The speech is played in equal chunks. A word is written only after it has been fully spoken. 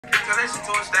What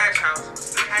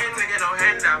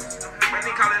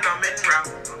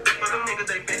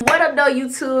up though,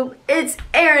 YouTube? It's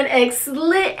Aaron X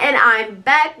Lit and I'm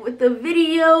back with the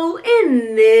video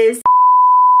in this.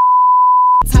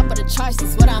 Top of the charts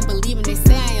is what I'm believing. They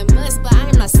say I am blessed, but I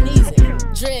am not sneezing.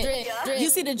 Drip, you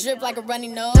see the drip like a runny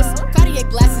nose. Cartier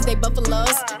glasses, they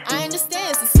buffaloes. I understand,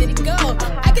 it's the city go.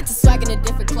 I get to swag in the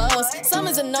different clothes. Some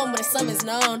is unknown, but some is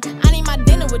known. I need my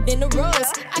dinner within the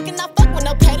rolls. I cannot fuck with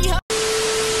no petty hoe.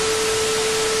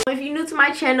 If you're new to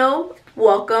my channel,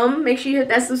 welcome. Make sure you hit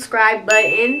that subscribe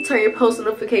button, turn your post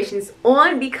notifications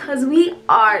on because we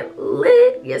are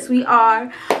lit. Yes, we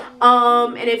are.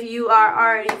 And if you are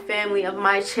already family of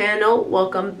my channel,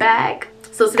 welcome back.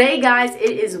 So today, guys,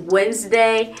 it is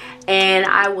Wednesday and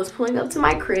I was pulling up to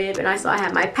my crib and I saw I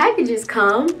had my packages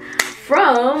come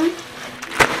from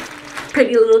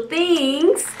Pretty Little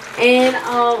Things, and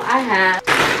I have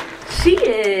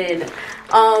Shein.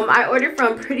 I ordered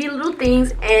from Pretty Little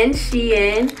Things and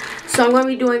Shein, so I'm going to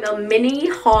be doing a mini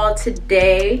haul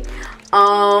today.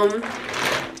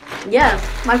 Yeah,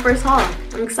 my first haul.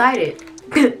 I'm excited.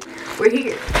 We're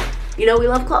here. You know we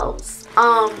love clothes.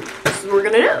 This is what we're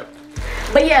gonna do.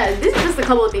 But yeah, this is just a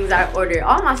couple of things I ordered.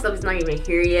 All my stuff is not even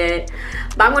here yet,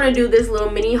 but I'm gonna do this little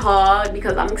mini haul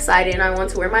because I'm excited and I want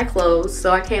to wear my clothes,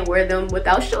 so I can't wear them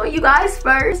without showing you guys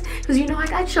first, because you know I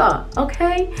got y'all,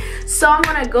 okay? So I'm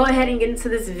gonna go ahead and get into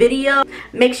this video.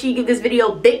 Make sure you give this video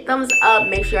a big thumbs up,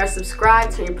 make sure you are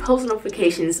subscribed, turn your post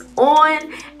notifications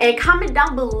on, and comment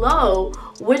down below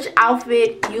which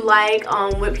outfit you like,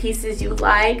 what pieces you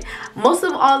like. Most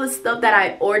of all the stuff that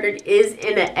I ordered is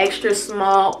in an extra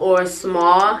small or small.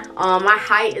 My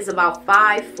height is about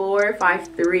 5'4",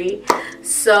 5'3".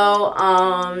 So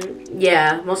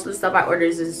yeah, most of the stuff I ordered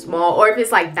is small, or if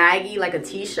it's like baggy, like a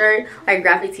t-shirt, like a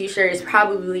graphic t-shirt, is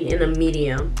probably in a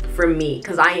medium for me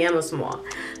because I am a small.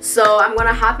 So I'm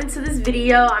gonna hop into this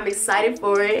video. I'm excited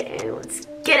for it and let's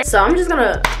get it. So I'm just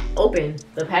gonna open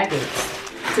the package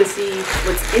to see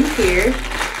what's in here.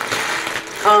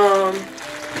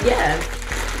 Yeah,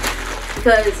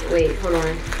 because wait, hold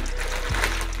on,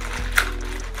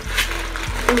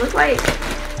 it looks like,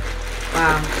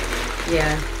 wow,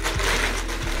 yeah,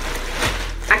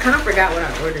 I kind of forgot what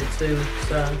I ordered too,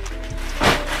 so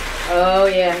oh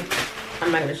yeah,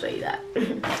 I'm not gonna show you that.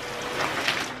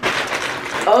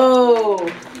 Oh,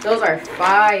 those are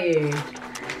fire.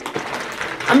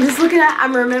 I'm just looking at,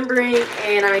 I'm remembering,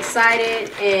 and I'm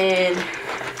excited, and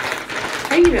I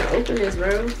can't even open this,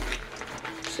 bro.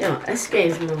 Shit, that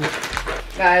game's moving.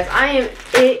 Guys, I am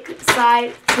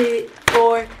excited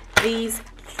for these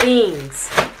things.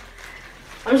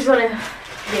 I'm just gonna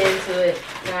get into it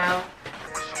now.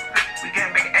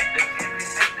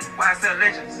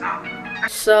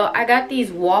 So I got these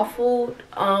waffled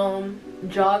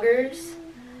joggers.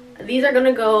 These are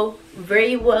gonna go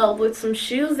very well with some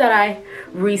shoes that I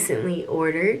recently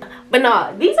ordered. But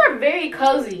nah, these are very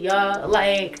cozy, y'all.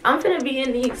 Like, I'm finna be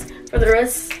in these for the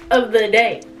rest of the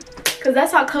day, cause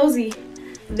that's how cozy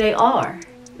they are.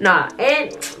 Nah,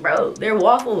 and bro, they're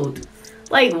waffled.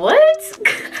 Like, what?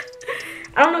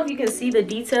 I don't know if you can see the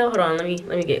detail. Hold on, let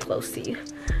me get close to you.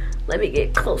 Let me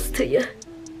get close to you.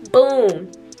 Boom.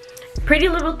 Pretty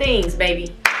Little Things,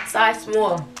 baby. Size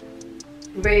small.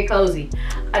 Very cozy.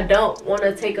 I don't want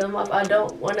to take them off. I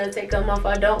don't want to take them off.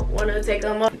 I don't want to take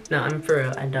them off. No, I'm for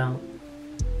real. I don't.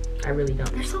 I really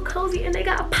don't. They're so cozy and they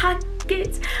got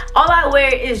pockets. All I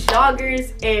wear is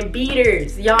joggers and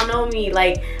beaters. Y'all know me,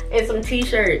 like, and some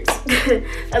t-shirts.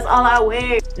 That's all I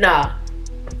wear. Nah,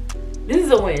 this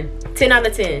is a win. 10 out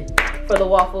of 10 for the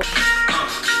waffle.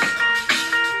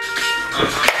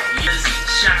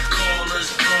 Shot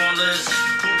callers, brawlers,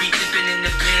 who be dipping in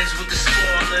the bins with the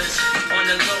spoilers. On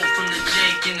the low from the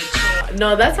Jake and the talk.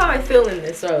 No, that's how I feel in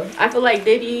this. So I feel like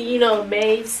Diddy, you know,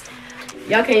 Mace.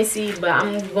 Y'all can't see, but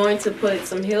I'm going to put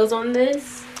some heels on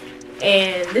this.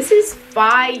 And this is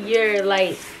fire.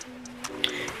 Like,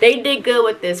 they did good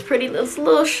with this. Pretty, it's a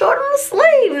little short on the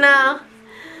sleeve now.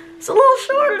 It's a little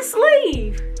short on the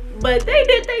sleeve. But they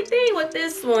did their thing with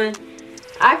this one.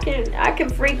 I can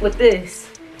freak with this.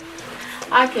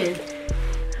 I can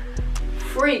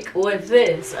freak with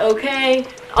this, okay?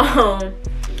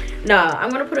 Nah, I'm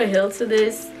gonna put a heel to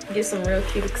this, get some real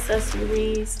cute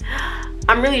accessories.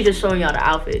 I'm really just showing y'all the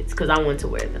outfits because I want to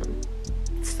wear them.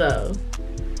 So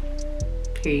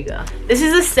here you go. This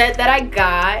is a set that I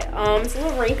got. It's a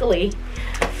little wrinkly,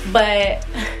 but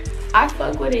I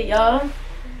fuck with it, y'all.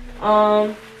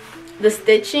 The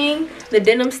stitching, the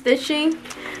denim stitching,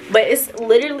 but it's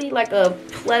literally like a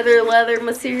leather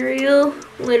material.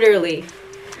 Literally,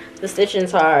 the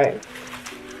stitching's hard.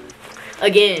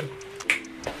 Again,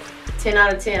 10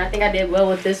 out of 10. I think I did well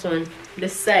with this one.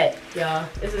 This set, y'all.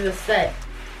 This is a set.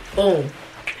 Boom.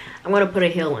 I'm gonna put a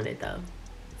heel on it though,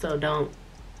 so don't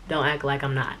act like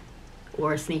I'm not.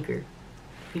 Or a sneaker.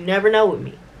 You never know with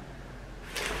me.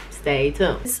 Stay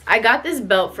tuned. I got this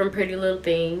belt from Pretty Little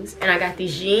Things, and I got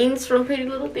these jeans from Pretty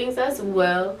Little Things as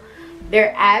well.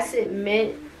 They're acid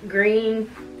mint green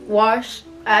wash,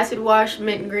 acid wash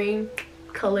mint green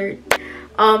colored.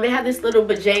 They have this little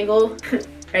bajangle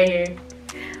right here.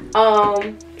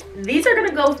 These are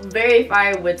gonna go very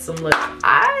fire with some looks.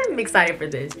 I'm excited for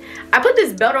this. I put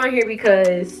this belt on here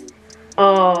because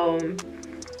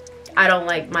I don't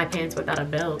like my pants without a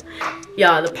belt.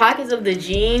 Y'all, the pockets of the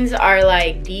jeans are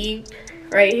like deep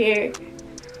right here.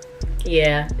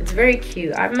 Yeah, it's very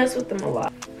cute. I mess with them a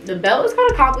lot. The belt is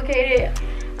kind of complicated.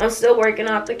 I'm still working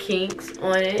out the kinks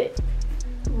on it,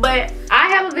 but I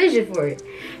have a vision for it,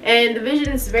 and the vision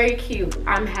is very cute.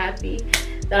 I'm happy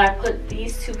that I put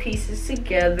these two pieces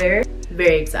together.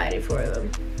 Very excited for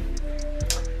them.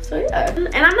 So yeah,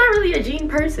 and I'm not really a jean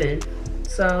person,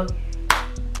 so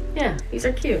yeah, these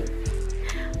are cute.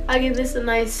 I give this a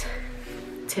nice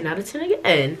 10 out of 10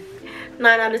 again.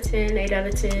 9 out of 10, 8 out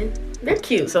of 10. They're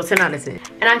cute, so 10 out of 10.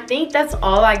 And I think that's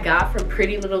all I got from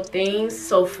Pretty Little Things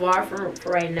so far for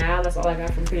right now. That's all I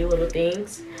got from Pretty Little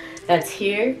Things that's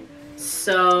here.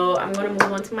 So I'm gonna move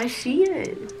on to my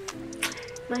Shein.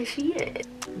 My Shein.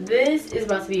 This is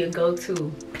about to be a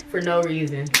go-to for no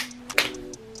reason.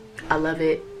 I love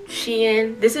it.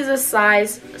 Shein. This is a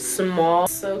size small.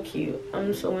 So cute.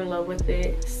 I'm so in love with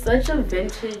it. Such a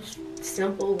vintage,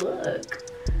 simple look.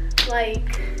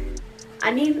 Like,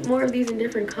 I need more of these in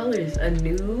different colors. A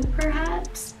nude,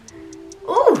 perhaps?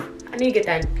 Ooh, I need to get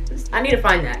that. I need to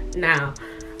find that now.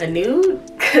 A nude?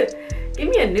 Give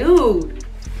me a nude.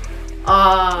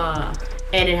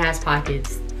 And it has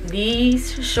pockets.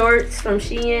 These shorts from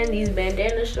Shein, these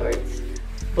bandana shorts,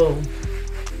 boom.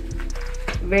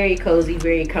 Very cozy,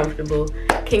 very comfortable.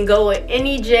 Can go with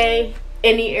any J,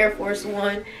 any Air Force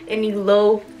One, any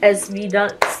low SV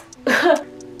dunks.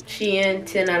 Shein,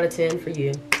 10 out of 10 for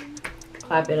you.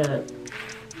 Clap it up.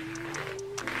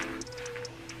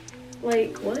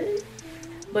 Like, what?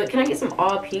 But can I get some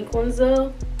all pink ones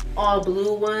though? All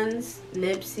blue ones,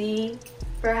 Nipsey,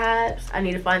 perhaps. I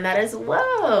need to find that as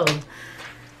well.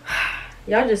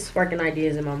 Y'all just sparking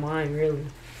ideas in my mind, really.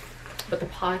 But the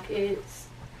pockets,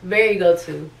 very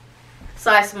go-to.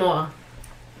 Size small.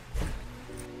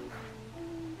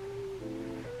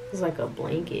 It's like a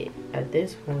blanket at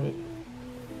this point.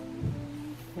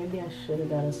 Maybe I should have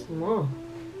got a small.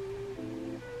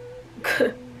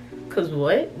 Cause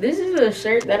what? This is a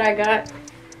shirt that I got.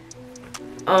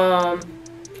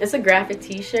 It's a graphic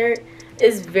t-shirt.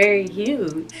 It's very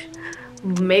huge.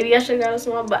 Maybe I should have got a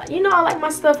small, but you know I like my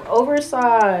stuff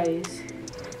oversized.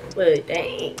 But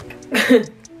dang.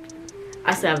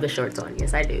 I still have the shorts on.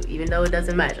 Yes, I do. Even though it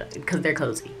doesn't match because they're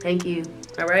cozy. Thank you.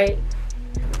 All right.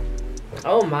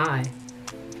 Oh my.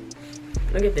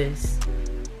 Look at this.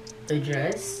 The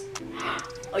dress.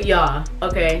 Oh yeah.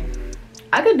 Okay.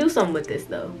 I could do something with this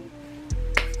though.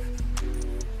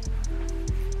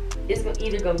 It's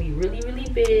either gonna be really, really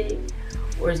big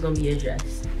or it's gonna be a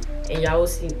dress. And y'all will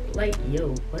see, like,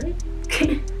 yo, what?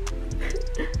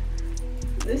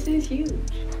 This is huge.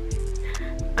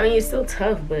 I mean, it's still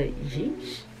tough, but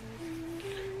yeesh.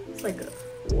 It's like a,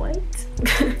 what?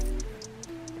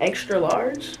 Extra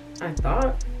large? I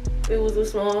thought it was a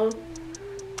small.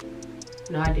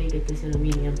 No, I did get this in a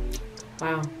medium.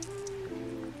 Wow.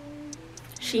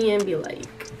 Shein be like,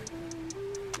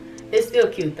 it's still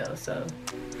cute though, so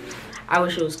I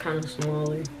wish it was kind of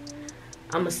smaller.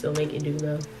 I'ma still make it do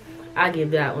though. I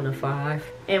give that one a 5.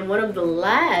 And one of the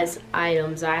last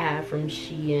items I have from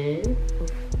Shein,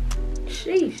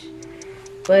 sheesh,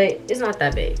 but it's not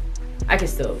that big. I can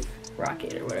still rock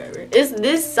it or whatever.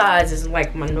 This size is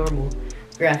like my normal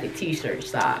graphic t-shirt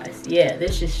size. Yeah,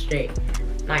 this is straight,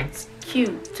 nice,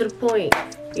 cute, to the point.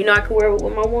 You know I can wear it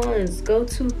with my ones.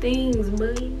 Go-to things,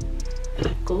 buddy.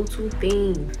 Go-to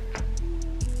things.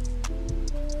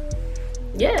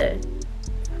 Yeah.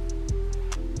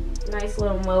 Nice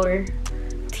little motor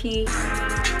tee.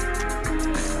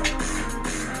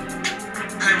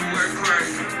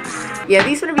 Yeah,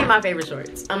 these gonna be my favorite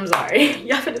shorts. I'm sorry.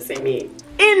 Y'all finna see me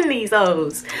in these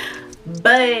hoes.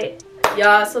 But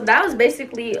y'all, so that was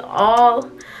basically all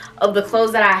of the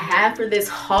clothes that I have for this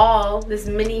haul, this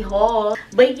mini haul.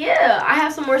 But yeah, I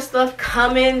have some more stuff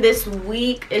coming this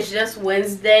week. It's just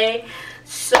Wednesday.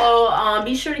 So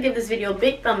be sure to give this video a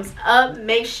big thumbs up.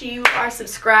 Make sure you are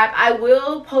subscribed. I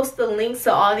will post the links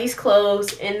to all these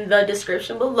clothes in the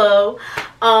description below.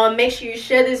 Make sure you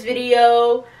share this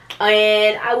video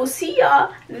And I will see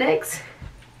y'all next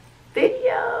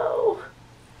video.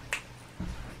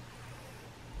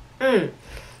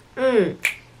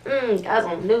 Got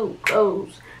some new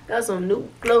clothes. Got some new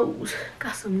clothes.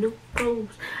 Got some new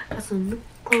clothes. Got some new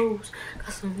clothes.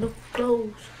 Got some new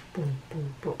clothes. Boom,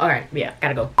 boom, boom. Alright, yeah,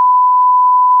 gotta go.